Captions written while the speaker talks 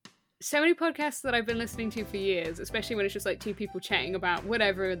so many podcasts that I've been listening to for years, especially when it's just like two people chatting about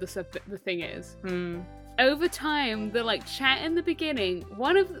whatever the thing is. Over time, the like chat in the beginning,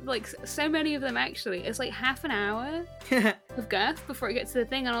 one of like so many of them actually, it's like half an hour of girth before it gets to the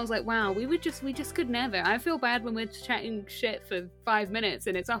thing, and I was like, wow, we just could never. I feel bad when we're chatting shit for 5 minutes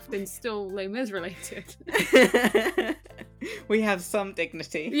and it's often still Les Mis related. We have some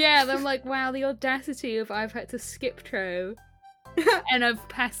dignity. Yeah, I'm like, wow, the audacity of I've had to skip Tro and I've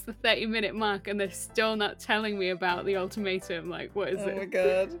passed the 30-minute mark and they're still not telling me about the ultimatum. Like, what is it? Oh my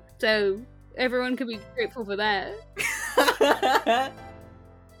god. So everyone can be grateful for that.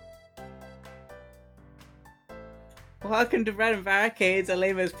 Welcome to Bread and Barricades, a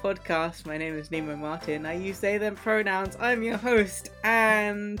Les Mis podcast. My name is Nemo Martin. I use they, them pronouns. I'm your host,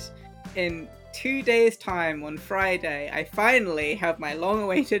 and in 2 days' time, on Friday, I finally have my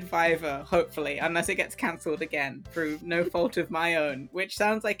long-awaited Viva, hopefully, unless it gets cancelled again, through no fault of my own, which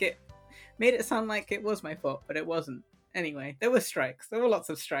sounds like it made it sound like it was my fault, but it wasn't. Anyway, there were strikes. There were lots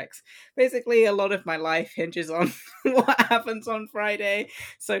of strikes. Basically, a lot of my life hinges on what happens on Friday.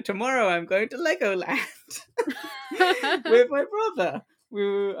 So tomorrow I'm going to Legoland with my brother.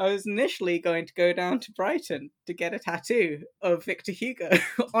 I was initially going to go down to Brighton to get a tattoo of Victor Hugo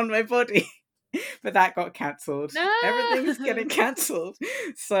on my body. But that got cancelled. No! Everything's getting cancelled.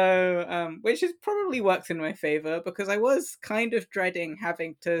 So, which is probably works in my favour, because I was kind of dreading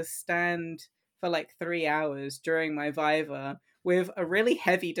having to stand for like 3 hours during my Viva with a really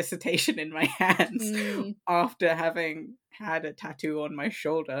heavy dissertation in my hands after having had a tattoo on my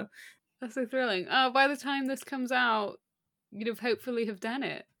shoulder. That's so thrilling. Oh, by the time this comes out, you'd have hopefully have done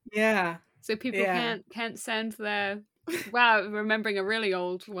it. Yeah. So people can't send their... Wow, remembering a really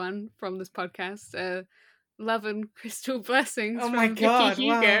old one from this podcast. Love and Crystal Blessings from Vicky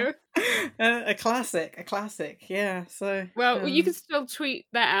Hugo. Wow. A classic, yeah. So well, you can still tweet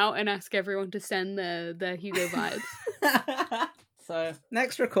that out and ask everyone to send their Hugo vibes. So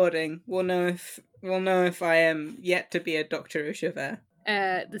next recording, we'll know if I am yet to be a Doctor au Chevet.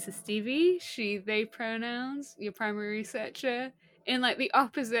 This is Stevie, she, they pronouns, your primary researcher. In like the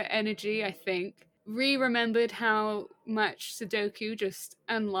opposite energy, I think. Remembered how much Sudoku just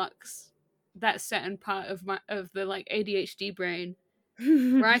unlocks that certain part of the like ADHD brain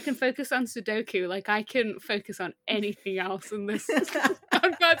where I can focus on Sudoku like I couldn't focus on anything else in this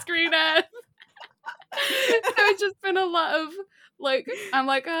on God's green earth. So it's just been a lot of like, I'm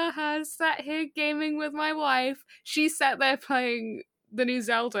like, sat here gaming with my wife. She sat there playing the new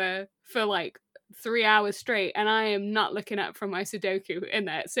Zelda for like 3 hours straight, and I am not looking up from my Sudoku in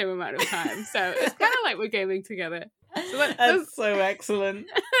that same amount of time. So it's kind of like we're gaming together. So that's so excellent.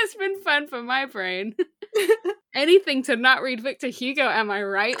 It's been fun for my brain. Anything to not read Victor Hugo, am I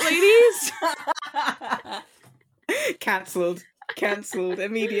right, ladies? Cancelled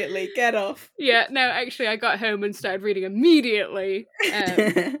immediately. Get off. Yeah, no, actually I got home and started reading immediately.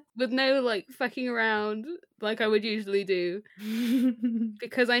 With no like fucking around like I would usually do.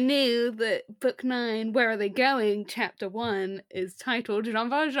 Because I knew that book 9, Where Are They Going? Chapter 1 is titled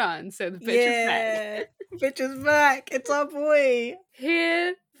Jean Valjean, so the bitch is back. Bitch is back. It's our boy.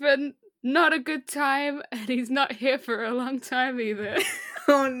 Here for not a good time, and he's not here for a long time either.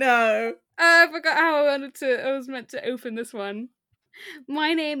 Oh no. I forgot how I was meant to open this one.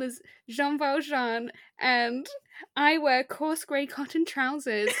 My name is Jean Valjean, and I wear coarse grey cotton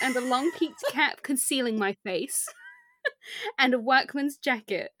trousers and a long peaked cap concealing my face, and a workman's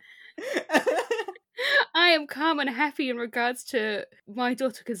jacket. I am calm and happy in regards to my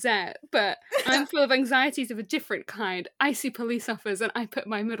daughter Cosette, but I'm full of anxieties of a different kind. I see police officers and I put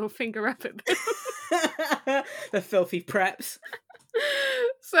my middle finger up at them. The filthy preps.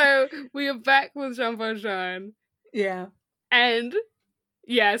 So we are back with Jean Valjean. Yeah. And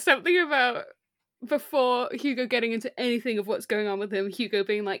yeah, something about before Hugo getting into anything of what's going on with him, Hugo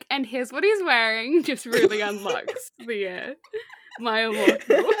being like, and here's what he's wearing, just really unlocks the my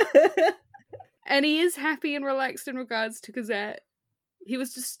immortal. And he is happy and relaxed in regards to Cosette. He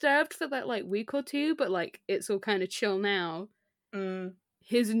was disturbed for that like week or two, but like it's all kind of chill now.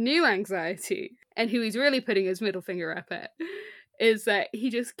 His new anxiety, and who he's really putting his middle finger up at, is that he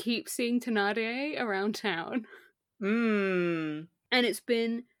just keeps seeing Thénardier around town. And it's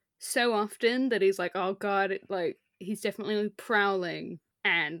been so often that he's like, oh god, like he's definitely prowling,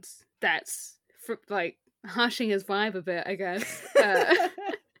 and that's like harshing his vibe a bit, I guess.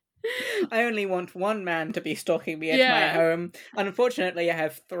 I only want one man to be stalking me at my home. Unfortunately, I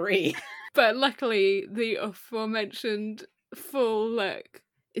have 3. But luckily, the aforementioned full look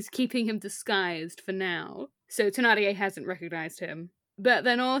is keeping him disguised for now. So Thénardier hasn't recognised him. But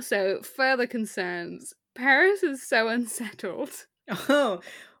then also, further concerns, Paris is so unsettled. Oh,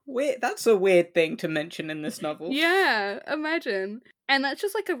 Weird. That's a weird thing to mention in this novel. Yeah, imagine. And that's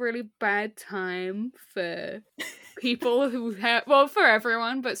just like a really bad time for people who have, well, for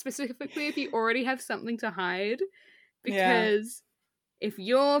everyone, but specifically if you already have something to hide. Because if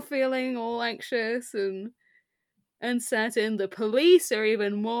you're feeling all anxious and uncertain, the police are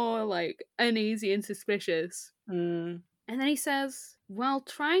even more like uneasy and suspicious. Mm. And then he says, while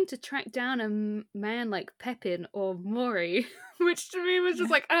trying to track down a man like Pepin or Maury, which to me was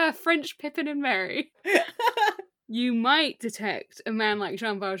just like, French Pippin and Mary, you might detect a man like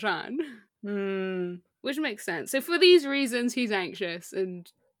Jean Valjean. Which makes sense. So for these reasons, he's anxious,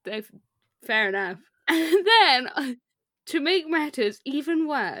 and fair enough. And then, to make matters even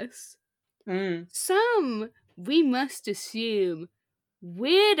worse, some, we must assume,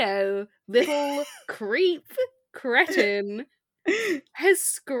 weirdo little cretin has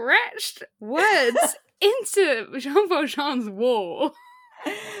scratched words into Jean Valjean's wall.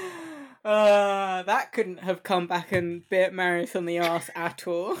 That couldn't have come back and bit Marius on the arse at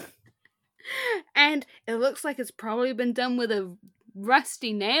all. And it looks like it's probably been done with a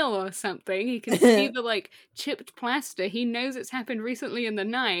rusty nail or something. He can see the like chipped plaster. He knows it's happened recently in the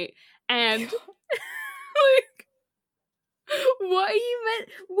night. And like, what are you meant?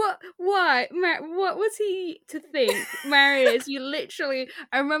 Why? What was he to think? Marius, you literally.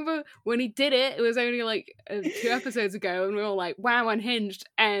 I remember when he did it. It was only like 2 episodes ago, and we were all like, "Wow, unhinged."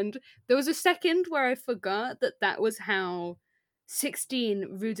 And there was a second where I forgot that was how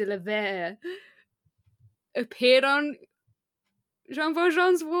 16 Rue de la Verre appeared on Jean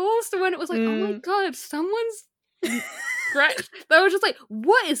Valjean's wall. So when it was like, oh my god, someone's scratched, they were just like,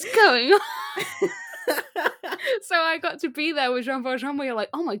 what is going on? So I got to be there with Jean Valjean where you're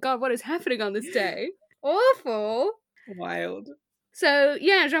like, oh my god, what is happening on this day? Awful. Wild. So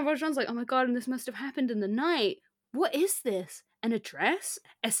yeah, Jean Valjean's like, oh my god, and this must have happened in the night. What is this? An address?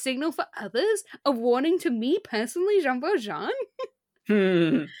 A signal for others? A warning to me personally, Jean Valjean?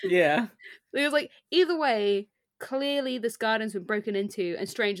 Yeah. So he was like, either way, clearly this garden's been broken into and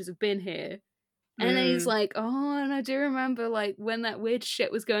strangers have been here. And then he's like, oh, and I do remember like when that weird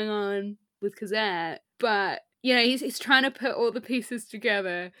shit was going on with Cosette. But, you know, he's trying to put all the pieces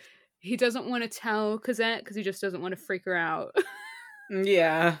together. He doesn't want to tell Cosette because he just doesn't want to freak her out.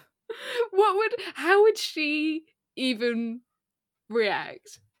 Yeah. How would she even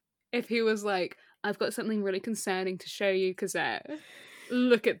react if he was like, I've got something really concerning to show you, Cosette.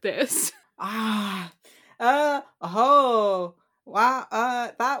 Look at this. Wow,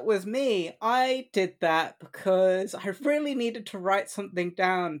 that was me. I did that because I really needed to write something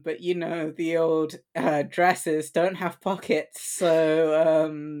down, but you know, the old dresses don't have pockets,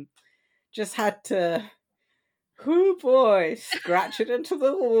 so just had to, scratch it into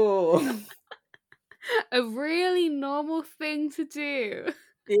the wall. A really normal thing to do.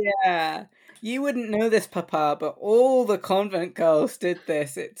 Yeah. You wouldn't know this, Papa, but all the convent girls did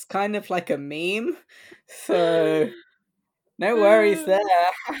this. It's kind of like a meme. So, no worries there.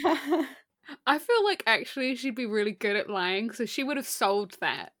 I feel like actually she'd be really good at lying, so she would have solved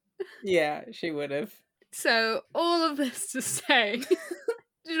that. Yeah, she would have. So, all of this to say,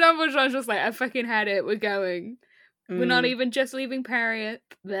 Jean Valjean's just like, I fucking had it, we're going. We're not even just leaving Paris.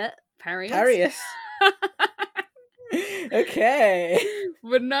 Paris. Okay.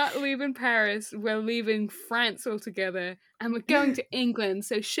 We're not leaving Paris, we're leaving France altogether, and we're going to England,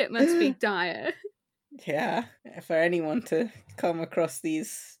 so shit must be dire. Yeah, for anyone to come across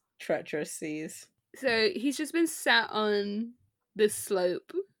these treacherous seas. So he's just been sat on this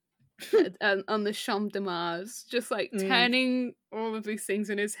slope on the Champ de Mars, just like turning all of these things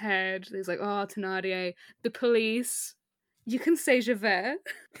in his head. He's like, oh, Thénardier, the police, you can say Javert.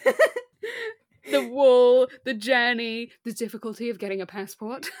 The wall, the journey, the difficulty of getting a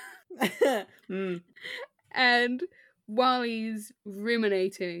passport. And while he's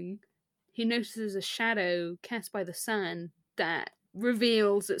ruminating, he notices a shadow cast by the sun that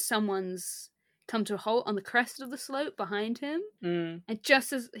reveals that someone's come to a halt on the crest of the slope behind him. And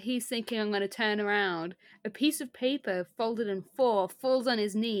just as he's thinking, I'm going to turn around, a piece of paper folded in 4 falls on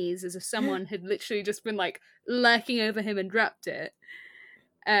his knees as if someone had literally just been like lurking over him and dropped it.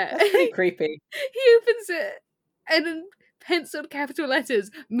 That's pretty creepy. He opens it, and in penciled capital letters,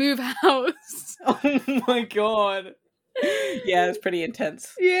 move house. Oh my god. Yeah, it's pretty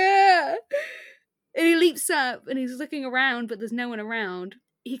intense. Yeah. And he leaps up, and he's looking around, but there's no one around.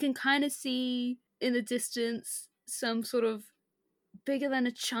 He can kind of see in the distance some sort of bigger than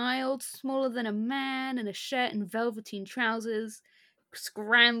a child, smaller than a man, in a shirt and velveteen trousers,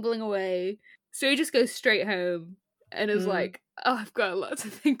 scrambling away. So he just goes straight home. And is like, oh, I've got a lot to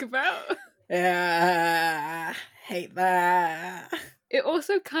think about. Yeah, hate that. it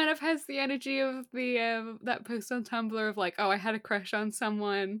also kind of has the energy of the that post on Tumblr of like, oh, I had a crush on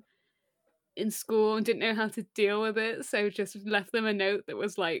someone in school and didn't know how to deal with it, so just left them a note that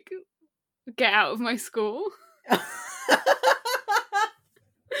was like, get out of my school.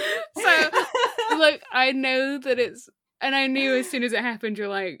 So, look, I know that it's, and I knew as soon as it happened, you're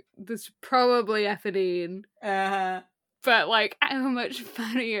like, this is probably Ethidine. But like, how much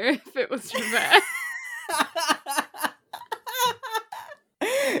funnier if it was Javert.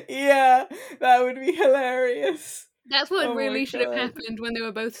 Yeah, that would be hilarious. That's what really should have happened when they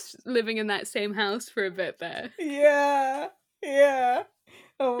were both living in that same house for a bit there. Yeah.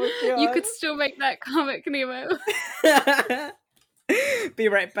 Oh my god. You could still make that comic, Nemo. Be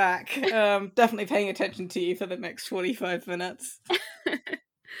right back. Definitely paying attention to you for the next 45 minutes.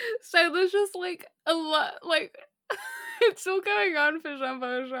 So there's just like a lot, like, it's all going on for Jean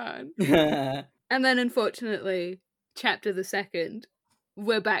Valjean. And then unfortunately, chapter the second,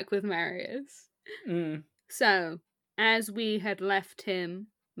 we're back with Marius. So, as we had left him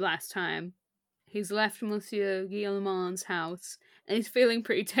last time, he's left Monsieur Guillemot's house, and he's feeling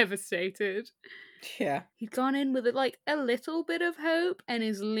pretty devastated. Yeah. He'd gone in with like a little bit of hope, and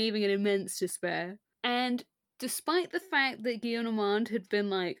is leaving in immense despair. And despite the fact that Guillemot had been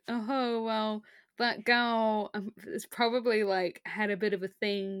like, oh, well, that girl has probably like had a bit of a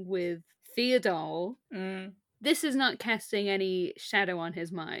thing with Theodore, this is not casting any shadow on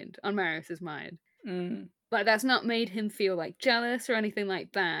his mind, on Marius's mind. Like, that's not made him feel like jealous or anything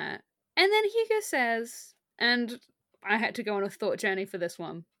like that. And then Hugo says, and I had to go on a thought journey for this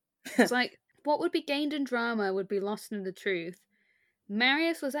one. It's like, what would be gained in drama would be lost in the truth.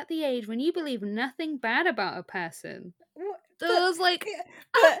 Marius was at the age when you believe nothing bad about a person. So it was like,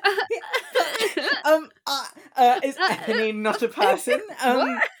 is Ethne not a person?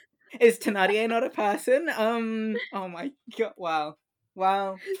 Is Thénardier not a person? Oh my god!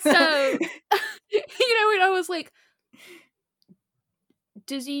 Wow. So, when I was like,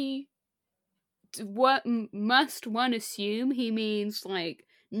 does he? What must one assume he means? Like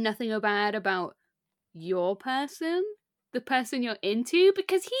nothing bad about your person, the person you're into,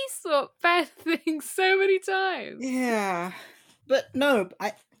 because he's thought bad things so many times. Yeah, but no,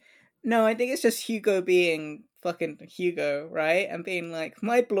 I think it's just Hugo being fucking Hugo, right? And being like,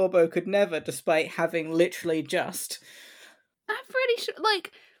 my Blorbo could never, despite having literally just. I'm pretty sure,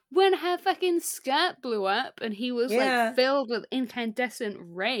 like, when her fucking skirt blew up and he was like filled with incandescent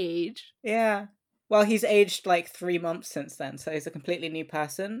rage. Yeah. Well, he's aged like 3 months since then, so he's a completely new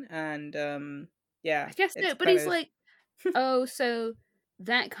person, and yeah. I guess so, but he's like, oh, so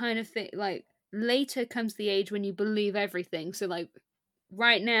that kind of thing, like, later comes the age when you believe everything, so like,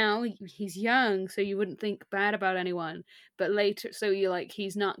 right now, he's young, so you wouldn't think bad about anyone, but later, so you're like,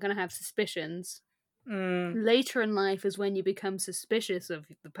 he's not gonna have suspicions. Later in life is when you become suspicious of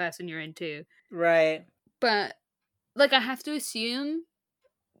the person you're into. Right. But, like, I have to assume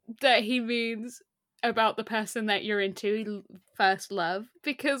that he means about the person that you're into, first love,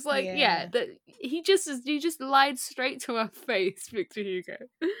 because like that he just lied straight to our face, Victor Hugo.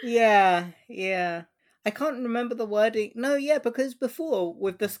 Yeah. I can't remember the wording. No, yeah, because before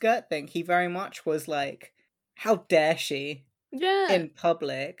with the skirt thing, he very much was like, how dare she? Yeah. In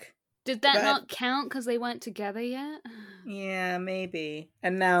public. Did that not count because they weren't together yet? Yeah, maybe.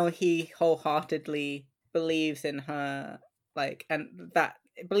 And now he wholeheartedly believes in her, like, and that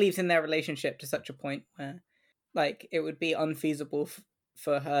believes in their relationship to such a point where, like, it would be unfeasible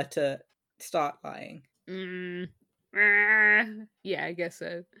for her to start lying. Yeah, I guess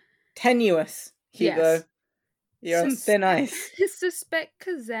so. Tenuous, Hugo. Yes. You're on thin ice. Suspect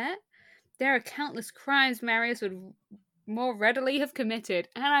Cosette? There are countless crimes Marius would more readily have committed,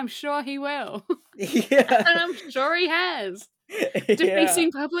 and I'm sure he will. Yeah. And I'm sure he has.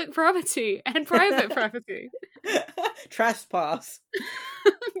 Defacing public property and private property. Trespass.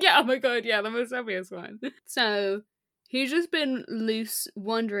 Yeah, oh my god, yeah, the most obvious one. So, he's just been loose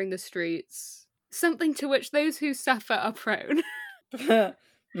wandering the streets, something to which those who suffer are prone.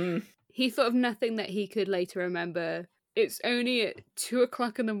 He thought of nothing that he could later remember. It's only at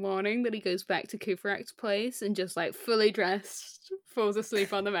 2:00 in the morning that he goes back to Courfeyrac's place and just, like, fully dressed, falls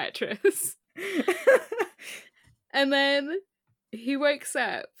asleep on the mattress. And then he wakes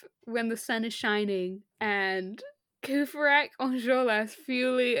up when the sun is shining, and Courfeyrac, Enjolras,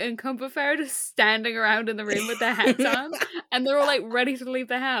 Fewley, and Combeferre are just standing around in the room with their hats on, and they're all, like, ready to leave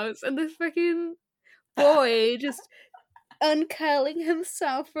the house, and this fucking boy just uncurling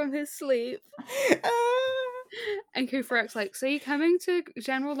himself from his sleep. And Courfeyrac's like, so you coming to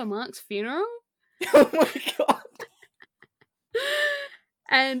General Lamarck's funeral? Oh my god.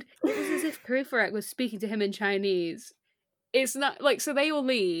 And it was as if Courfeyrac was speaking to him in Chinese. it's not like, so they all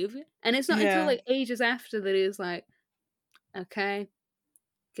leave, and it's not until like ages after that he's like, okay,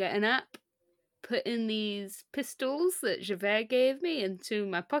 getting up, putting these pistols that Javert gave me into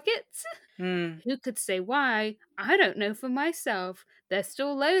my pockets. Who could say why? I don't know for myself. They're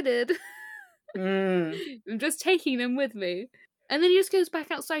still loaded. I'm just taking them with me. And then he just goes back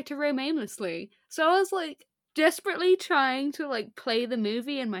outside to roam aimlessly. So I was like desperately trying to like play the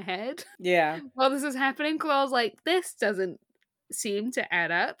movie in my head. Yeah. While this is happening, because I was like, this doesn't seem to add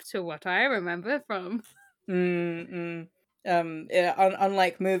up to what I remember from.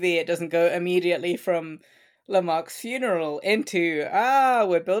 Unlike movie, it doesn't go immediately from Lamarck's funeral into,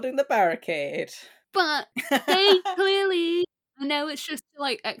 we're building the barricade. But they clearly, I know it's just to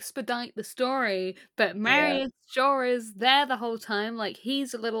like expedite the story, but Marius sure is there the whole time. Like,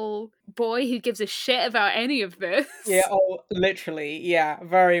 he's a little boy who gives a shit about any of this. Yeah, literally, yeah,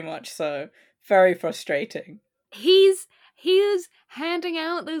 very much so. Very frustrating. He was handing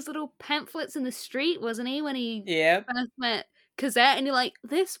out those little pamphlets in the street, wasn't he, when he first met Cosette, and you're like,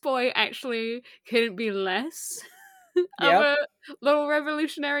 this boy actually couldn't be less of a little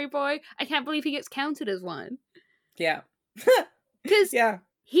revolutionary boy. I can't believe he gets counted as one. Yeah. Because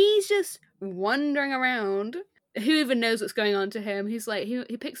he's just wandering around. Who even knows what's going on to him? He's like,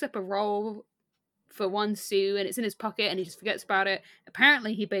 he picks up a roll for 1 sou, and it's in his pocket, and he just forgets about it.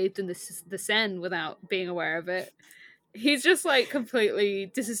 Apparently he bathed in the Seine without being aware of it. He's just like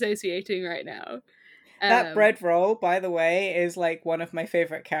completely disassociating right now. That bread roll, by the way, is like one of my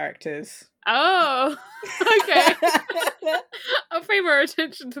favorite characters. Oh, okay. I'll pay more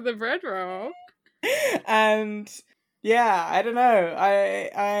attention to the bread roll. And yeah, I don't know.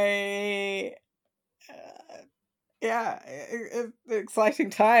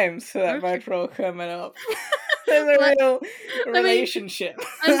 Exciting times for that bread roll coming up. There's a real relationship.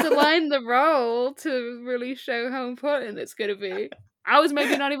 Underline the role to really show how important it's going to be. I was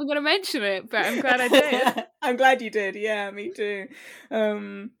maybe not even going to mention it, but I'm glad I did. I'm glad you did. Yeah, me too.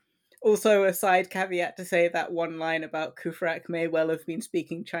 Also, a side caveat to say that one line about Courfeyrac may well have been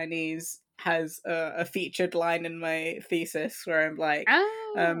speaking Chinese has a featured line in my thesis where I'm like,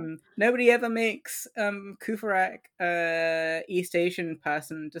 nobody ever makes Courfeyrac East Asian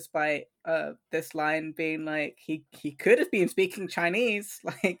person, despite this line being like, he could have been speaking Chinese.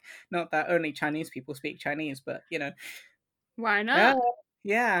 Like, not that only Chinese people speak Chinese, but, you know. Why not?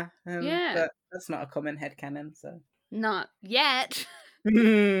 Yeah. But that's not a common headcanon, so. Not yet.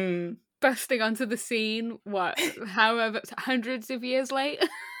 Busting onto the scene, however, hundreds of years late?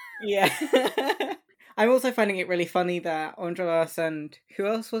 Yeah. I'm also finding it really funny that Enjolras and who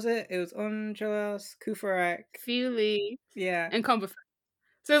else was it? It was Enjolras, Courfeyrac, Feuilly, and Combeferre.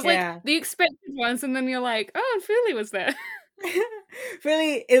 So it's like the expected ones, and then you're like, oh, and Feuilly was there.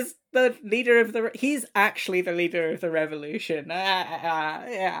 Feuilly is the leader he's actually the leader of the revolution.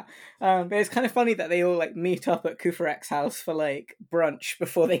 But it's kind of funny that they all like meet up at Courfeyrac's house for like brunch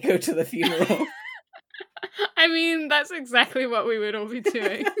before they go to the funeral. I mean, that's exactly what we would all be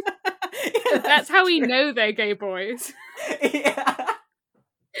doing. That's how we know they're gay boys. Yeah.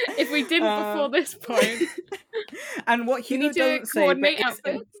 If we didn't before this point. And what Hugo doesn't say, coordinate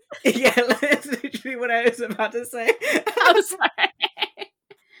outfits. Yeah, that's literally what I was about to say. Oh, sorry.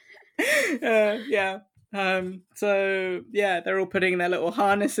 So they're all putting their little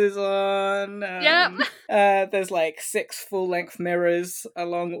harnesses on. There's like 6 full-length mirrors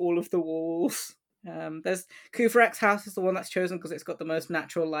along all of the walls. There's Courfeyrac's house is the one that's chosen because it's got the most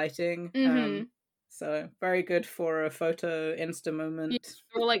natural lighting. So very good for a photo insta moment.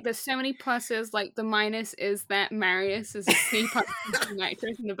 Well, like there's so many pluses. Like the minus is that Marius is a sleep-acting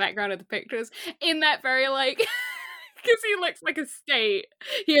actress in the background of the pictures. In that very like, because he looks like a state.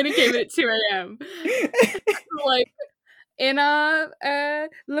 He only came in at 2 a.m. Like in our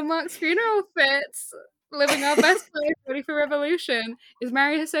Lamarck's funeral fits. Living our best life, ready for revolution. Is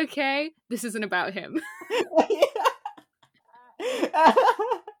Marius okay? This isn't about him.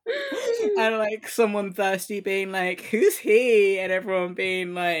 And like someone thirsty being like, who's he? And everyone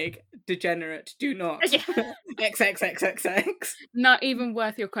being like, degenerate, do not. XXXXX. Not even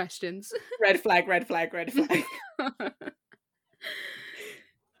worth your questions. Red flag, red flag, red flag.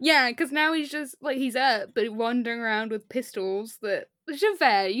 Yeah, because now he's just like, he's up, but wandering around with pistols that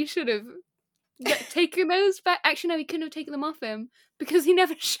Javert, you should have taken those back. Actually, no, he couldn't have taken them off him because he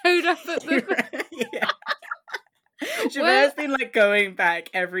never showed up at the. Javert's been like going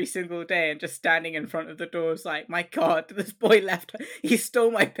back every single day and just standing in front of the doors like, my god, this boy left. He stole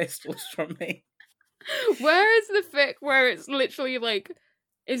my pistols from me. Where is the fic where it's literally like,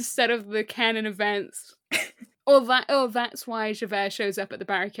 instead of the canon events, that's why Javert shows up at the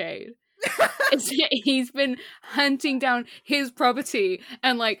barricade. He's been hunting down his property,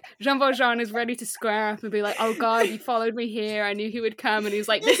 and like Jean Valjean is ready to square up and be like, "Oh God, you followed me here. I knew he would come." And he's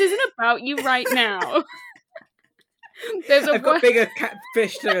like, "This isn't about you right now." I've got bigger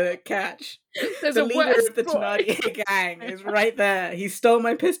fish to catch. There's the a leader worse of the boy. Thenardier gang is right there. He stole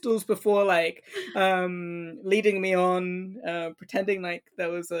my pistols before, like, leading me on, pretending like there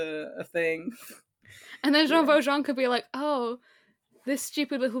was a thing. And then Jean Valjean could be like, "Oh, this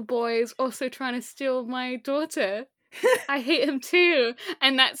stupid little boy is also trying to steal my daughter. I hate him too."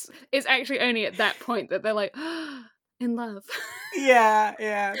 And it's actually only at that point that they're like, oh, in love.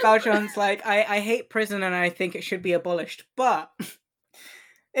 Yeah. Valjean's like, I hate prison and I think it should be abolished, but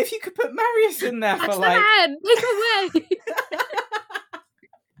if you could put Marius in there That's for like... Take him away!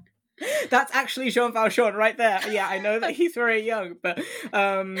 That's actually Jean Valjean right there. Yeah, I know that he's very young, but...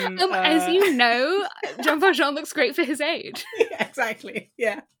 as you know, Jean Valjean looks great for his age. Yeah, exactly,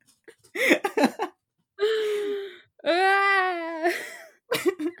 yeah.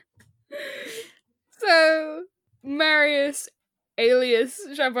 So, Marius, alias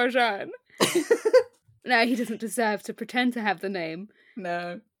Jean Valjean. Now, he doesn't deserve to pretend to have the name.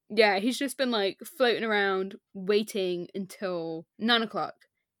 No. Yeah, he's just been, like, floating around, waiting until 9 o'clock,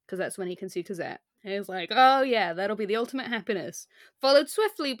 because that's when he can see Cosette. And he's like, oh yeah, that'll be the ultimate happiness. Followed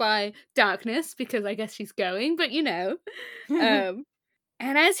swiftly by darkness, because I guess she's going, but you know. And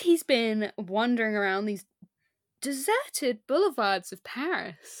as he's been wandering around these deserted boulevards of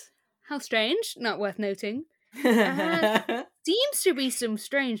Paris, how strange, not worth noting, seems to be some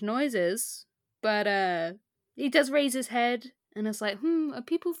strange noises, but he does raise his head, and it's like, are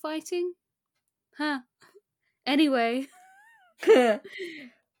people fighting? Huh. Anyway.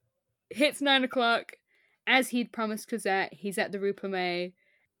 Hits 9 o'clock. As he'd promised Cosette, he's at the Rue Plumet,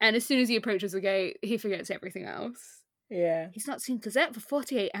 and as soon as he approaches the gate, he forgets everything else. Yeah. He's not seen Cosette for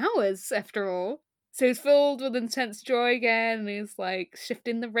 48 hours, after all. So he's filled with intense joy again, and he's, like,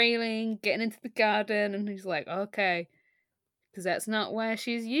 shifting the railing, getting into the garden, and he's like, okay, Cosette's not where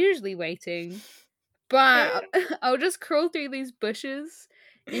she's usually waiting. But I'll just crawl through these bushes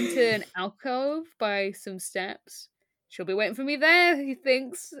into an alcove by some steps. She'll be waiting for me there, he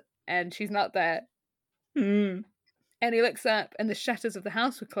thinks, and she's not there. And he looks up, and the shutters of the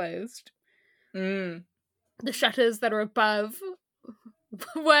house were closed. The shutters that are above,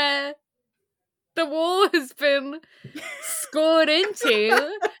 where the wall has been scored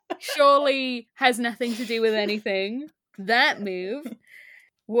into, surely has nothing to do with anything. That move.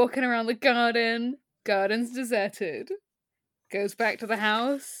 Walking around the garden's deserted. Goes back to the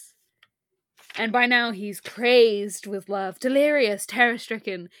house. And by now he's crazed with love, delirious,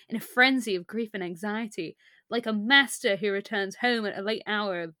 terror-stricken, in a frenzy of grief and anxiety, like a master who returns home at a late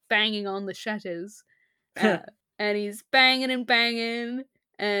hour, banging on the shutters. And he's banging,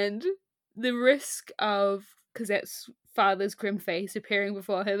 and the risk of Cosette's father's grim face appearing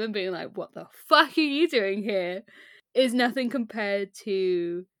before him and being like, what the fuck are you doing here? Is nothing compared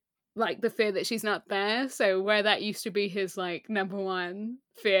to, like, the fear that she's not there. So where that used to be his, like, number one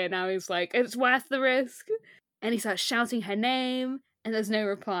fear, now he's like, it's worth the risk. And he starts shouting her name, and there's no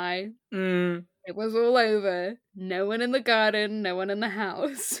reply. It was all over. No one in the garden, no one in the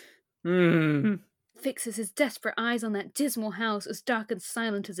house. Fixes his desperate eyes on that dismal house, as dark and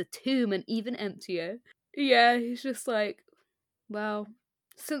silent as a tomb, and even emptier. Yeah, he's just like, well,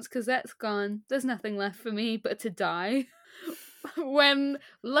 since Cosette's gone, there's nothing left for me but to die. When,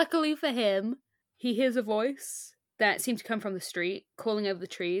 luckily for him, he hears a voice that seemed to come from the street, calling over the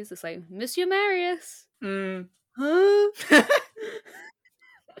trees. It's like, Monsieur Marius! Huh?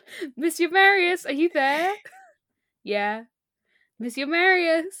 Monsieur Marius, are you there? Yeah. Monsieur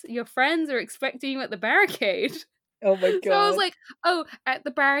Marius, your friends are expecting you at the barricade. Oh my god. So I was like, oh, at the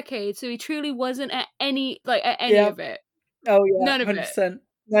barricade. So he truly wasn't at any of it. Oh yeah, none of 100%. it.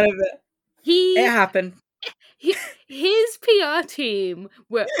 None of it. It happened. His PR team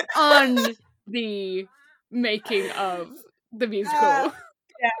were on the making of the musical.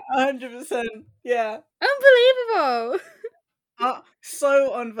 Yeah, 100%. Yeah. Unbelievable.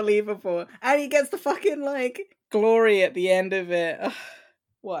 So unbelievable. And he gets the fucking, like, glory at the end of it. Ugh,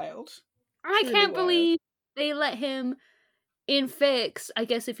 wild. I Really can't wild. believe they let him in Fix. I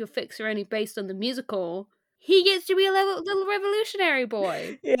guess if your Fix are only based on the musical, he gets to be a little revolutionary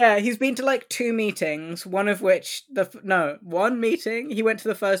boy. Yeah, he's been to like 2 meetings, one of which, one meeting, he went to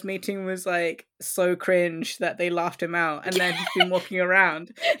the first meeting was like so cringe that they laughed him out, and then he's been walking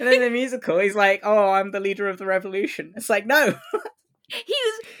around. And then the musical, he's like, oh, I'm the leader of the revolution. It's like, no. He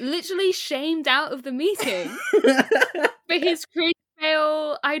was literally shamed out of the meeting for his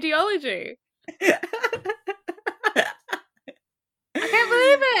cringefail ideology. I I can't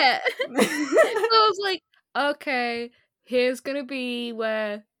believe it. So I was like, okay, here's gonna be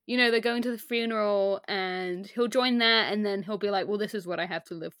where, they're going to the funeral and he'll join that and then he'll be like, well, this is what I have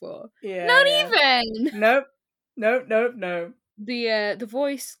to live for. Yeah. Not yeah. even! Nope. The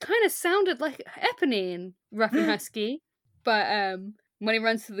voice kind of sounded like Eponine, rough and husky. But when he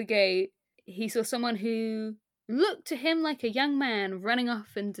runs to the gate, he saw someone who looked to him like a young man running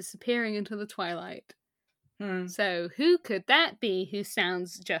off and disappearing into the twilight. So who could that be who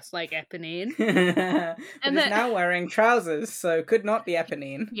sounds just like Eponine? And is now wearing trousers, so could not be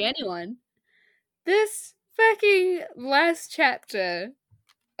Eponine. Be anyone. This fucking last chapter.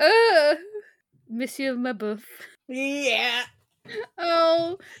 Monsieur Mabouf. Yeah.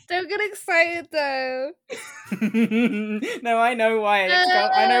 Oh, don't get excited though. No, I know why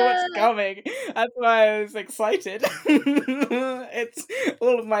I know what's coming. That's why I was excited. It's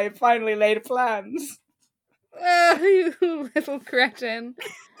all of my finely laid plans. Oh, you little cretin.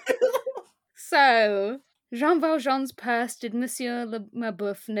 So, Jean Valjean's purse did Monsieur Le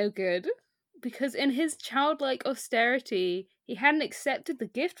Mabouf no good, because in his childlike austerity, he hadn't accepted the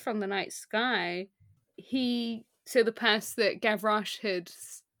gift from the night sky. So the purse that Gavroche had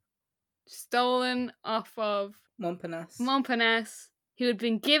stolen off of Montparnasse, who had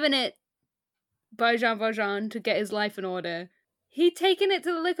been given it by Jean Valjean to get his life in order. He'd taken it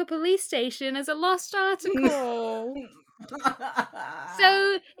to the liquor police station as a lost article.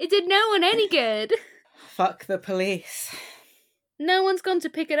 So it did no one any good. Fuck the police. No one's gone to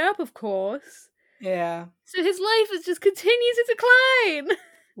pick it up, of course. Yeah. So his life has just continued to decline.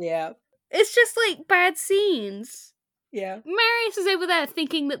 Yeah. It's just like bad scenes. Yeah. Marius is over there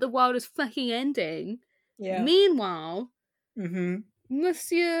thinking that the world is fucking ending. Yeah. Meanwhile,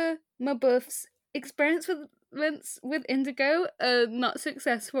 Monsieur Mabouf's experiments with indigo are not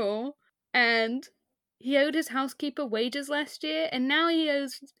successful, and he owed his housekeeper wages last year, and now he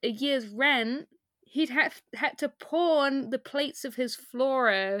owes a year's rent. He'd had to pawn the plates of his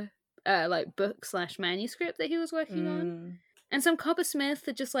Flora, book/manuscript that he was working on. And some coppersmith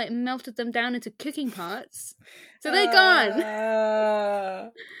had just, melted them down into cooking pots. So they're gone!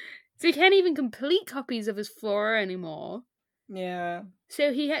 So he can't even complete copies of his Flora anymore. Yeah.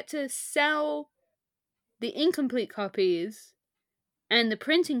 So he had to sell the incomplete copies and the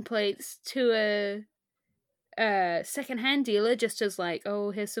printing plates to a second-hand dealer, just as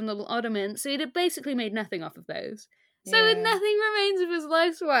here's some little ornaments. So he'd basically made nothing off of those. So nothing remains of his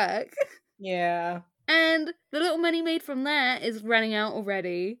life's work. Yeah. And the little money made from that is running out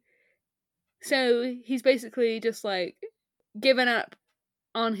already. So he's basically just given up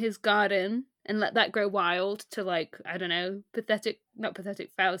on his garden and let that grow wild to I don't know, not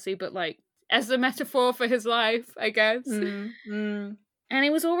pathetic fallacy, but as a metaphor for his life, I guess. And he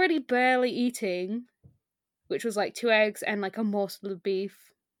was already barely eating, which was 2 eggs and a morsel of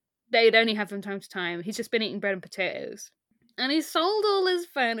beef. They'd only have from time to time. He's just been eating bread and potatoes. And he sold all his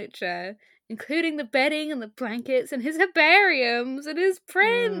furniture, including the bedding and the blankets and his herbariums and his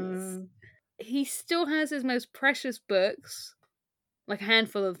prints. He still has his most precious books, a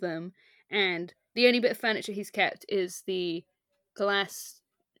handful of them, and the only bit of furniture he's kept is the glass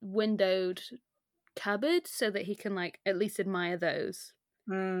windowed cupboard so that he can at least admire those.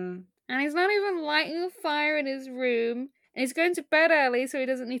 And he's not even lighting a fire in his room, and he's going to bed early so he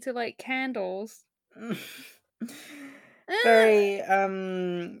doesn't need to light candles. Very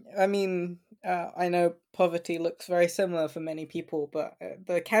I know poverty looks very similar for many people, but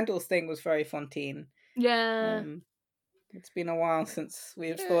the candles thing was very Fontaine. Yeah. It's been a while since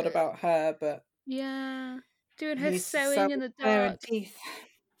we've thought about her, but yeah, doing her sewing in the dark. Teeth.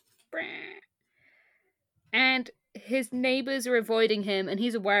 And his neighbours are avoiding him, and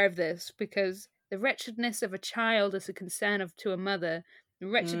he's aware of this because the wretchedness of a child is a concern to a mother. The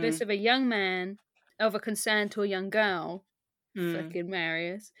wretchedness of a young man of a concern to a young girl. Fucking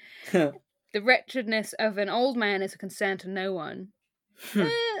Marius. The wretchedness of an old man is a concern to no one.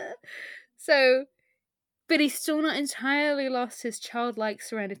 But he's still not entirely lost his childlike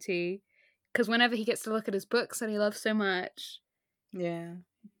serenity, because whenever he gets to look at his books that he loves so much,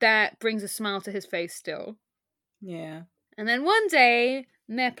 that brings a smile to his face still. Yeah. And then one day,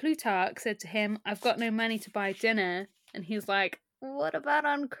 Mayor Plutarch said to him, "I've got no money to buy dinner." And he's like, "What about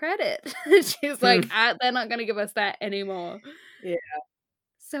on credit?" She's like, "They're not going to give us that anymore." Yeah.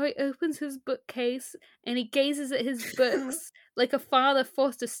 So he opens his bookcase and he gazes at his books like a father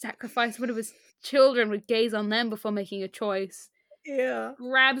forced to sacrifice one of his children would gaze on them before making a choice. Yeah.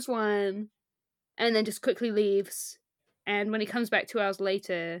 Grabs one and then just quickly leaves. And when he comes back 2 hours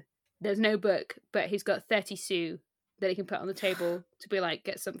later, there's no book, but he's got 30 sous that he can put on the table to be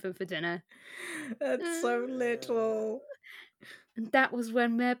get something for dinner. That's so little. And that was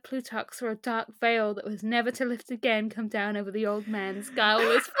when Mayor Plutarch saw a dark veil that was never to lift again come down over the old man's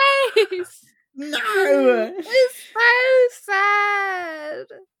guileless face. No! It's so sad.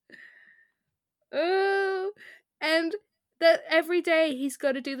 Oh, and that every day he's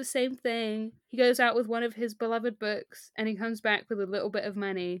got to do the same thing. He goes out with one of his beloved books and he comes back with a little bit of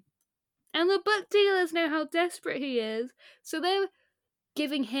money. And the book dealers know how desperate he is, so they're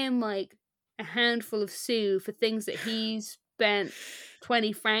giving him like a handful of sous for things that he's spent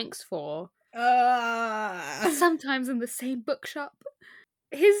 20 francs for. Sometimes in the same bookshop.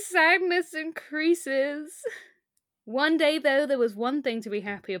 His sadness increases. One day, though, there was one thing to be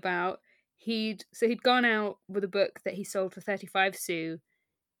happy about. He'd gone out with a book that he sold for 35 sous,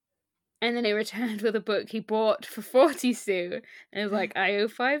 and then he returned with a book he bought for 40 sous, and was like, I owe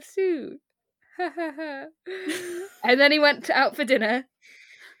 5 sous. And then he went out for dinner.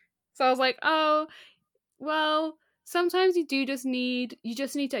 So I was like, oh, well, sometimes you just need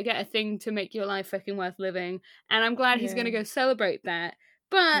to get a thing to make your life fucking worth living, and I'm glad he's gonna go celebrate that.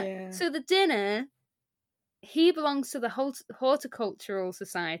 But, so the dinner, he belongs to the Horticultural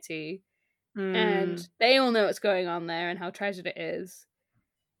Society, and they all know what's going on there and how treasured it is.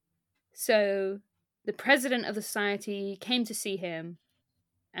 So the president of the society came to see him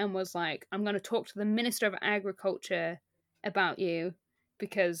and was like, I'm going to talk to the Minister of Agriculture about you,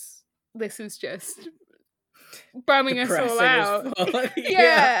 because this is just bumming us all out.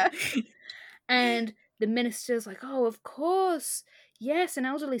 Yeah. And the minister's like, oh, of course. Yes, an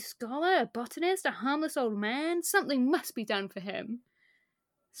elderly scholar, a botanist, a harmless old man. Something must be done for him.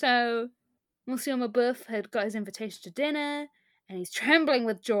 So Monsieur Mabeuf had got his invitation to dinner, and he's trembling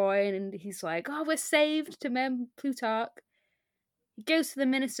with joy, and he's like, oh, we're saved to Mem Plutarch. He goes to the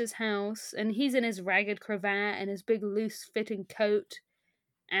minister's house, and he's in his ragged cravat and his big loose-fitting coat,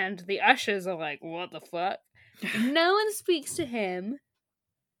 and the ushers are like, what the fuck? No one speaks to him,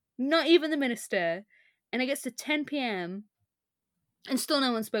 not even the minister, and it gets to 10 p.m., and still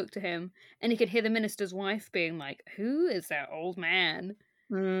no one spoke to him, and he could hear the minister's wife being like, who is that old man?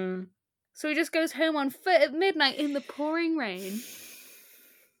 So he just goes home on foot at midnight in the pouring rain.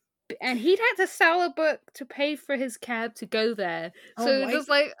 And he'd had to sell a book to pay for his cab to go there. So just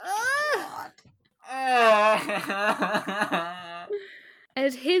like,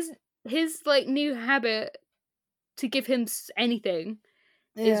 and his like new habit to give him anything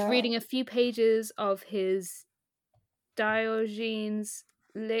is reading a few pages of his Diogenes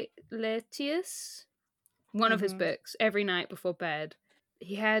Laertius, one of his books, every night before bed.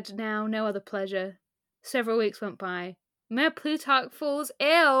 He had now no other pleasure. Several weeks went by. Mayor Plutarch falls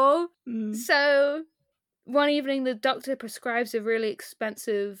ill. So one evening the doctor prescribes a really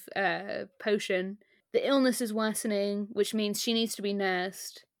expensive potion. The illness is worsening, which means she needs to be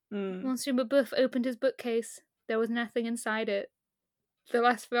nursed. Monsieur Mabeuf opened his bookcase. There was nothing inside it. The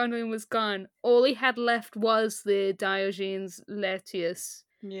last volume was gone. All he had left was the Diogenes Laertius.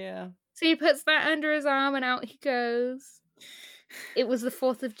 Yeah. So he puts that under his arm and out he goes. It was the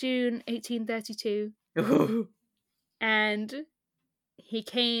 4th of June, 1832. And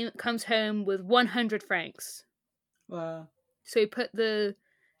he comes home with 100 francs. Wow. So he put the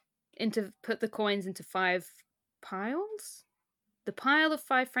coins into 5 piles? The pile of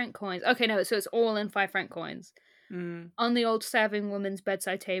 5 franc coins. Okay, no, so it's all in 5 franc coins. On the old serving woman's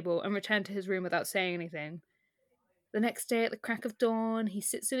bedside table, and returned to his room without saying anything. The next day at the crack of dawn, he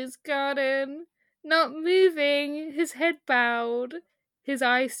sits in his garden, not moving, his head bowed, his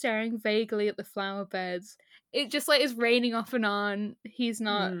eyes staring vaguely at the flower beds. It just like is raining off and on. He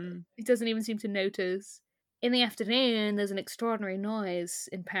doesn't even seem to notice. In the afternoon, there's an extraordinary noise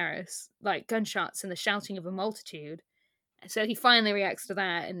in Paris, like gunshots and the shouting of a multitude. So he finally reacts to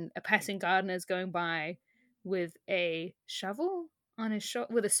that, and a passing gardener is going by with a shovel on his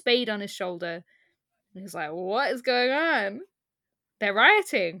with a spade on his shoulder. And he's like, what is going on? They're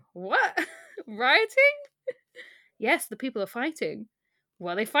rioting. What? Rioting? Yes, the people are fighting.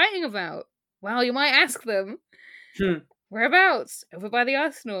 What are they fighting about? Well, you might ask them. Whereabouts? Over by the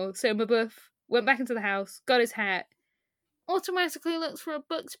arsenal. So Mabeuf went back into the house, got his hat, automatically looks for a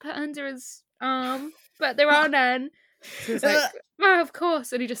book to put under his arm, but there are none. So he's like, oh, of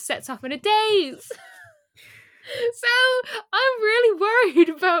course. And he just sets off in a daze. So I'm really worried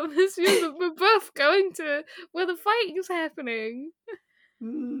about Monsieur Mabeuf going to where the fighting's happening.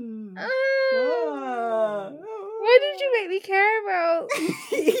 Why did you make me care about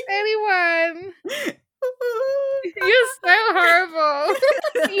anyone? You're so horrible.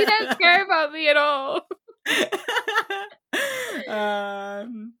 You don't care about me at all.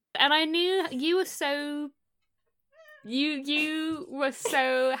 And I knew you were so You were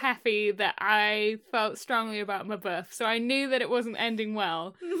so happy that I felt strongly about Mabuff, so I knew that it wasn't ending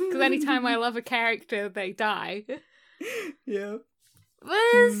well. Because anytime I love a character, they die. Yeah. But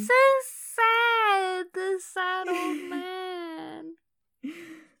it's so sad, the sad old man.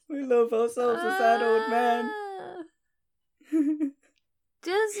 We love ourselves a sad old man.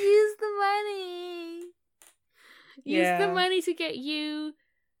 Just use the money. Use the money to get you,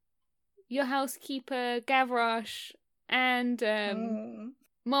 your housekeeper, Gavroche, and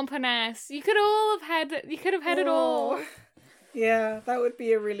Montparnasse. You could have had it all. Yeah, that would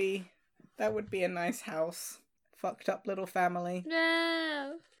be a nice house. Fucked up little family.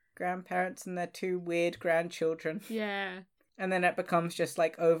 No. Grandparents and their 2 weird grandchildren. Yeah. And then it becomes just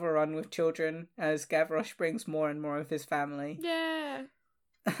like overrun with children as Gavroche brings more and more of his family. Yeah.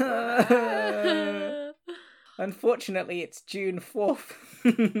 Unfortunately, it's June 4th.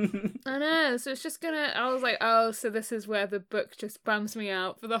 I know, so it's just gonna... I was like, oh, so this is where the book just bums me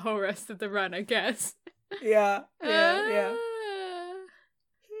out for the whole rest of the run, I guess. Yeah. I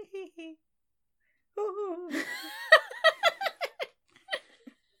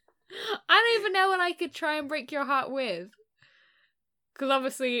don't even know what I could try and break your heart with. Because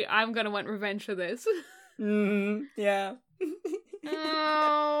obviously I'm gonna want revenge for this. Yeah.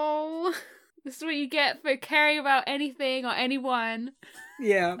 Oh... This is what you get for caring about anything or anyone.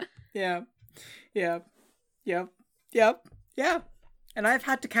 Yeah. And I've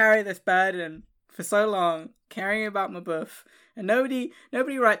had to carry this burden for so long, caring about Mabuff. And nobody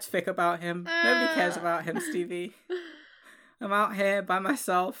writes fic about him. Nobody cares about him, Stevie. I'm out here by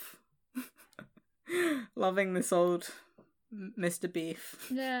myself, loving this old Mr. Beef.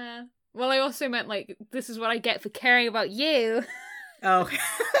 Yeah. Well, I also meant, like, this is what I get for caring about you. Oh.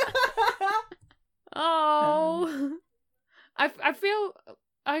 Oh. I feel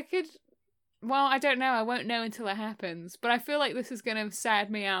I could... Well, I don't know. I won't know until it happens. But I feel like this is going to sad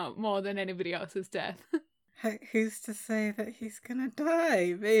me out more than anybody else's death. Who's to say that he's gonna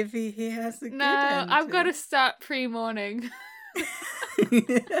die? Maybe he has a good ending. I've got to start pre-mourning.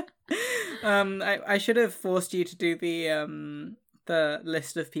 I should have forced you to do the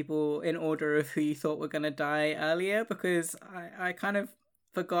list of people in order of who you thought were gonna die earlier, because I kind of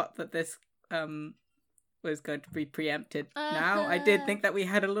forgot that this was going to be preempted now. I did think that we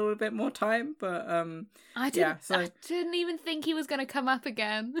had a little bit more time, but I didn't even think he was going to come up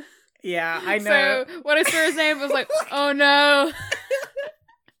again. Yeah, I know. So when I saw his name, I was like, oh no.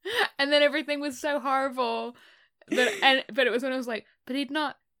 And then everything was so horrible. But it was when I was like, but he'd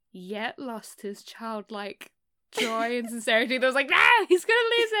not yet lost his childlike joy and sincerity. And I was like, no, he's going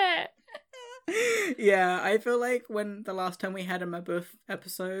to lose it. Yeah, I feel like when the last time we had a Mabuff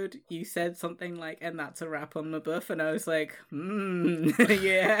episode, you said something like, and that's a wrap on Mabuff, and I was like,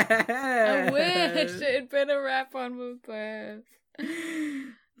 yeah. I wish it had been a wrap on Mabuff.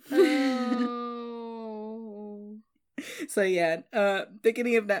 Oh. So yeah,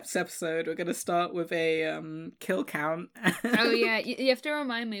 beginning of next episode, we're gonna start with a kill count. Oh yeah, you have to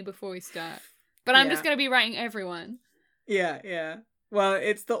remind me before we start. But I'm just gonna be writing everyone. Yeah. Well,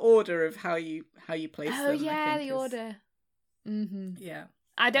 it's the order of how you place them. Oh yeah, the order. Mm-hmm. Yeah.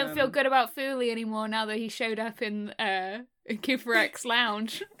 I don't feel good about Fooley anymore now that he showed up in IV.xvi's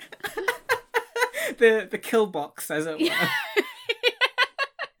lounge. the kill box, as it were.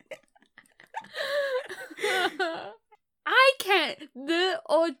 I can't. The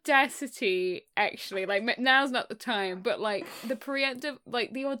audacity, actually, like, now's not the time, but, like, the preemptive,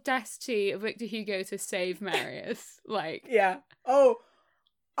 like, the audacity of Victor Hugo to save Marius, like... Yeah. Oh,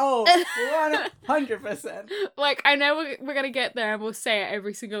 100%. Like, I know we're gonna get there and we'll say it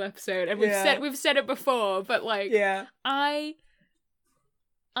every single episode, and we've said it before, but, like, I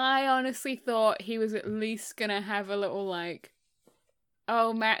honestly thought he was at least gonna have a little, like,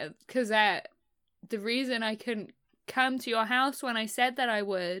 oh, Cosette, the reason I couldn't come to your house when I said that I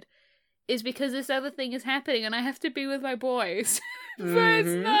would is because this other thing is happening and I have to be with my boys. But it's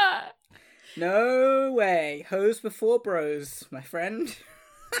not. No way. Hoes before bros, my friend.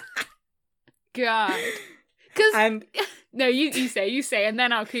 God. No, you say, and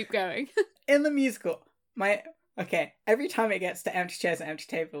then I'll keep going. In the musical, every time it gets to empty chairs and empty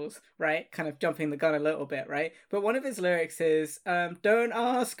tables, right, kind of jumping the gun a little bit, right, but one of his lyrics is, don't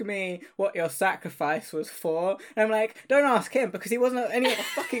ask me what your sacrifice was for, and I'm like, don't ask him, because he wasn't at any of the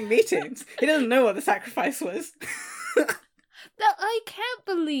fucking meetings. He doesn't know what the sacrifice was. That I can't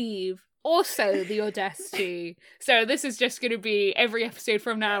believe. Also, the audacity. So this is just going to be every episode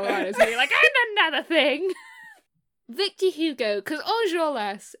from now on. It's going to be like, and another thing. Victor Hugo, because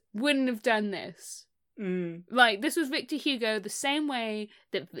Enjolras wouldn't have done this. Like, this was Victor Hugo the same way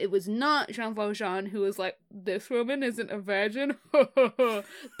that it was not Jean Valjean who was like, this woman isn't a virgin.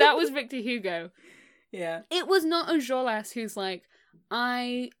 That was Victor Hugo. Yeah. It was not Enjolras who's like,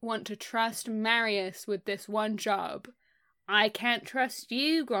 I want to trust Marius with this one job. I can't trust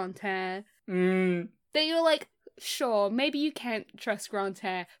you, Grantaire. That you're like, sure, maybe you can't trust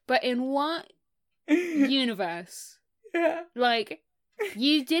Grantaire, but in what universe? Yeah. Like,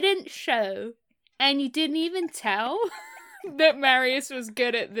 you didn't show, and you didn't even tell that Marius was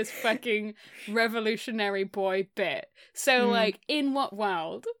good at this fucking revolutionary boy bit. So, like, in what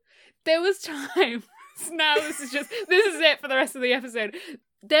world? There was times, now this is it for the rest of the episode.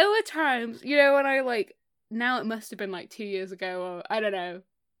 There were times, you know, when I, like, now it must have been, like, 2 years ago, or I don't know.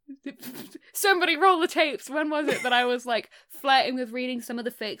 Somebody roll the tapes. When was it that I was, like, flirting with reading some of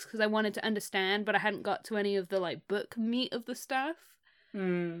the fics because I wanted to understand, but I hadn't got to any of the, like, book meat of the stuff?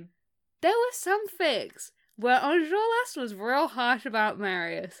 There were some fics where Enjolras was real harsh about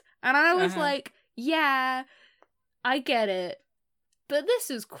Marius, and I was like, yeah, I get it, but this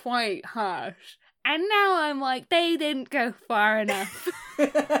is quite harsh. And now I'm like, they didn't go far enough.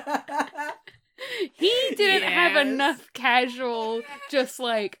 He didn't have enough casual, just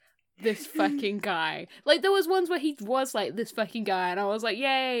like, this fucking guy. Like, there was ones where he was like, this fucking guy, and I was like,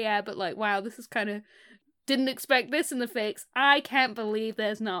 yeah, but like, wow, this is kind of, didn't expect this in the fics. I can't believe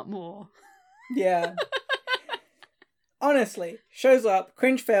there's not more. Yeah. Honestly, shows up,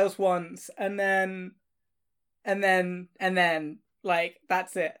 cringe fails once, and then, like,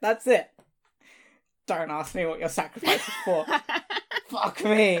 that's it. Don't ask me what your sacrifice is for. Fuck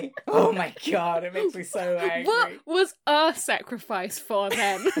me. Oh my god, it makes me so angry. What was our sacrifice for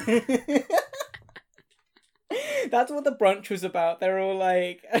then? That's what the brunch was about. They're all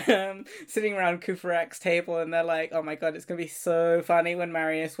like sitting around Courfeyrac's table and they're like, oh my god, it's gonna be so funny when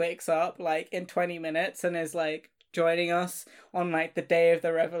Marius wakes up like in 20 minutes and is like joining us on like the day of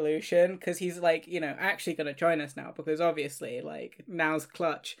the revolution, because he's like, you know, actually gonna join us now because obviously like now's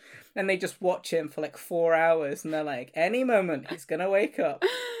clutch. And they just watch him for like 4 hours and they're like, any moment he's gonna wake up.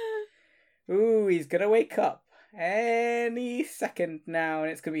 Ooh, he's gonna wake up any second now, and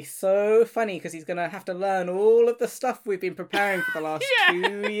it's gonna be so funny because he's gonna have to learn all of the stuff we've been preparing for the last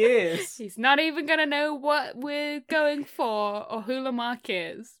 2 years. He's not even gonna know what we're going for or who Lamarck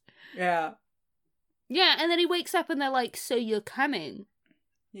is. Yeah, and then he wakes up and they're like, so you're coming,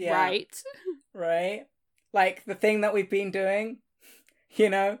 right? Like the thing that we've been doing, you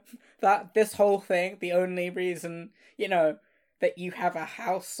know, that this whole thing, the only reason, you know, that you have a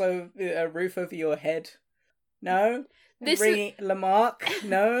roof over your head. No? Lamarck?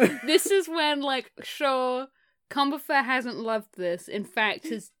 No? This is when, like, sure, Combeferre hasn't loved this. In fact,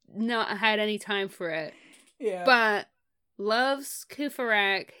 has not had any time for it. Yeah. But loves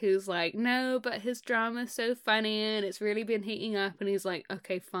Courfeyrac, who's like, no, but his drama's so funny and it's really been heating up. And he's like,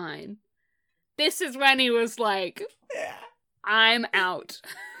 okay, fine. This is when he was like, I'm out.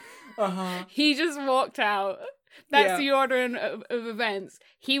 He just walked out. That's the order of events.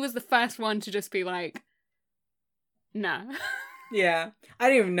 He was the first one to just be like, nah. Yeah. I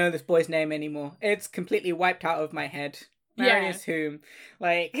don't even know this boy's name anymore. It's completely wiped out of my head. Marius whom.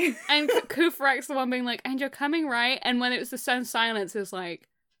 Like. And Courfeyrac's the one being like, and you're coming, right? And when it was the sudden silence, it was like,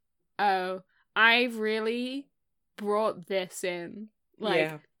 oh, I've really brought this in.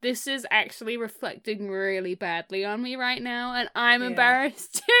 Like, this is actually reflecting really badly on me right now, and I'm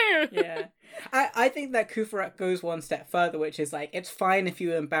embarrassed too. Yeah. I think that Courfeyrac goes one step further, which is like, it's fine if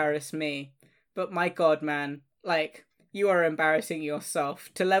you embarrass me, but my god, man, like, you are embarrassing yourself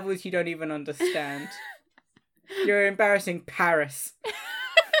to levels you don't even understand. You're embarrassing Paris.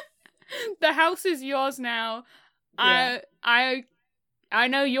 The house is yours now. Yeah. I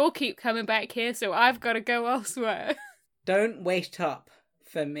know you'll keep coming back here, so I've got to go elsewhere. Don't wait up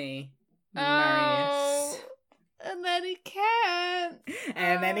for me, Marius. Oh, and then he can't.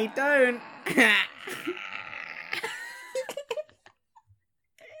 And then he don't.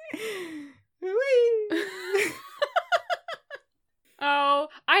 Oh,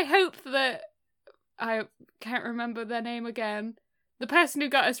 I hope that I can't remember their name again. The person who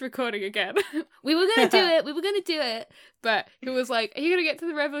got us recording again. We were going to do it, but who was like, are you going to get to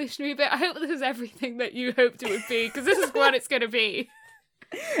the revolutionary bit? I hope this is everything that you hoped it would be, because this is what it's going to be.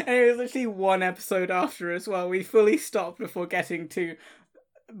 And it was literally one episode after as well. We fully stopped before getting to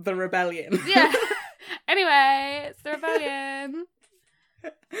the rebellion. Yeah. Anyway, it's the rebellion.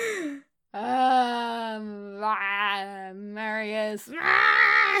 Marius.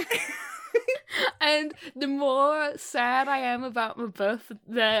 And the more sad I am about my birth,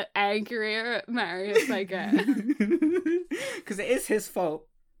 the angrier at Marius I get. Because it is his fault.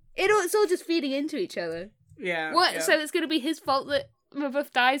 It's all just feeding into each other. Yeah. What? Yeah. So it's going to be his fault that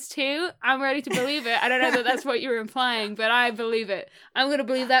Mabuff dies too? I'm ready to believe it. I don't know that that's what you're implying, but I believe it. I'm going to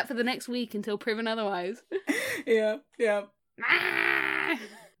believe that for the next week until proven otherwise. Yeah.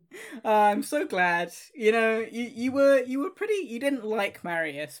 I'm so glad. You know, you were pretty. You didn't like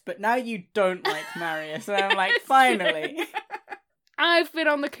Marius, but now you don't like Marius, and I'm like, finally. I've been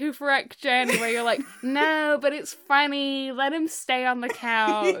on the Kufarek journey where you're like, no, but it's funny. Let him stay on the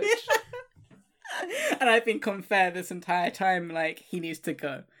couch. And I've been Confair this entire time, like, he needs to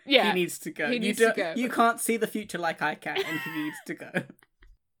go. Yeah. He needs to go. He needs to go. You can't see the future like I can, and he needs to go.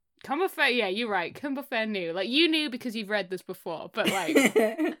 Combeferre, yeah, you're right. Combeferre knew. Like, you knew because you've read this before, but, like...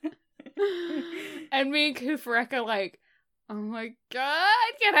 and me and Kufarek are like, oh my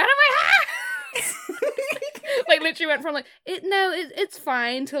god, get out of my house! Like, literally went from, like, it's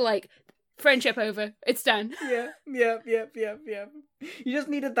fine to, like, friendship over. It's done. Yeah. You just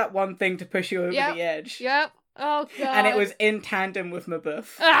needed that one thing to push you over the edge. Yep. Oh, god. And it was in tandem with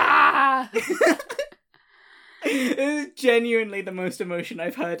Mabuff. Ah! It is genuinely the most emotion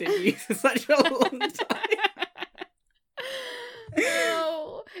I've heard in you for such a long time.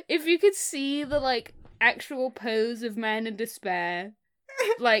 Oh, if you could see the, like, actual pose of man in despair,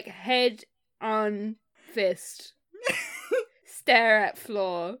 like, head on fist, stare at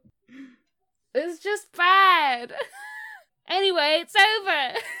floor. It's just bad. Anyway, it's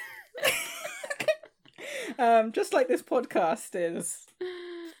over. Just like this podcast is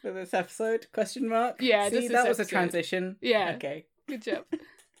for this episode, question mark? Yeah, see, just that this was a episode. transition. Yeah. Okay. Good job.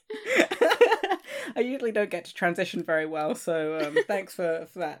 I usually don't get to transition very well, so thanks for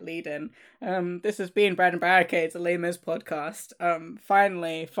that lead in. This has been Bread and Barricades, a Les Mis podcast.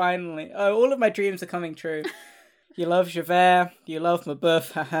 Finally, all of my dreams are coming true. You love Javert, you love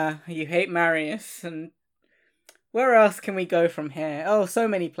Mabuff, haha, you hate Marius, and where else can we go from here? Oh, so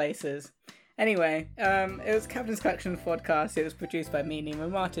many places. Anyway, it was Captain's Collections podcast. It was produced by me, Nemo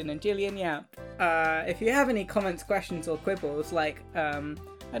Martin, and Gillian Yap. If you have any comments, questions, or quibbles, like,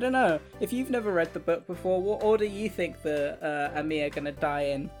 I don't know, if you've never read the book before, what order you think the Ami are gonna die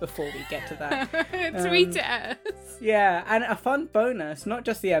in before we get to that? Tweet at us. Yeah, and a fun bonus, not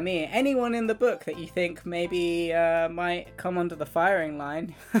just the Ami, anyone in the book that you think maybe might come under the firing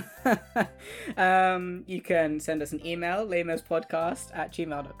line. You can send us an email,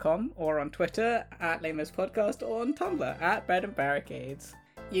 lemospodcast@gmail.com, or on Twitter @lemospodcast, or on Tumblr @breadandbarricades.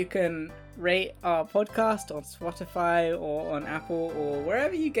 You can rate our podcast on Spotify or on Apple or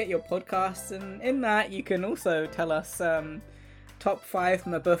wherever you get your podcasts, and in that you can also tell us top 5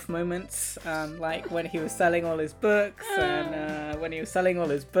 Mabuff moments, like when he was selling all his books and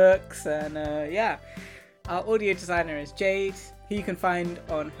yeah. Our audio designer is Jade, who you can find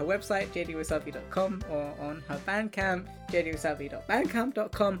on her website, jdwasabi.com, or on her Bandcamp,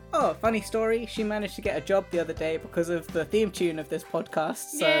 jdwasabi.bandcamp.com. Oh, funny story, she managed to get a job the other day because of the theme tune of this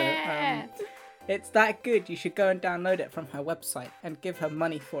podcast, so it's that good. You should go and download it from her website and give her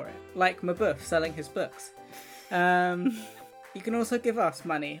money for it, like Mabuff selling his books. You can also give us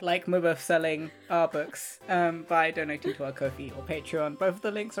money, like Mabuff selling our books, by donating to our Ko-fi or Patreon. Both of the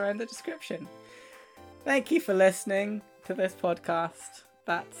links are in the description. Thank you for listening to this podcast.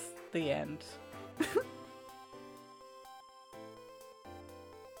 That's the end.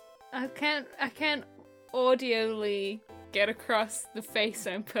 I can't audioly get across the face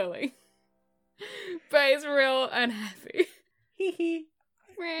I'm pulling. But it's real unhappy. Hee.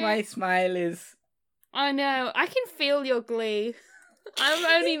 My smile is... I know. I can feel your glee. I'm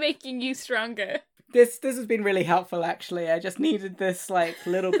only making you stronger. This has been really helpful, actually. I just needed this, like,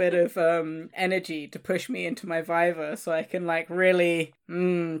 little bit of energy to push me into my Viva so I can, like, really,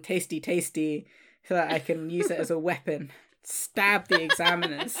 tasty, so that I can use it as a weapon. Stab the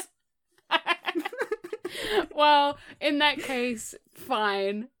examiners. Well, in that case,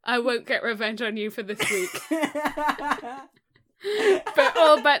 fine. I won't get revenge on you for this week. But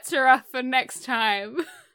all bets are off for next time.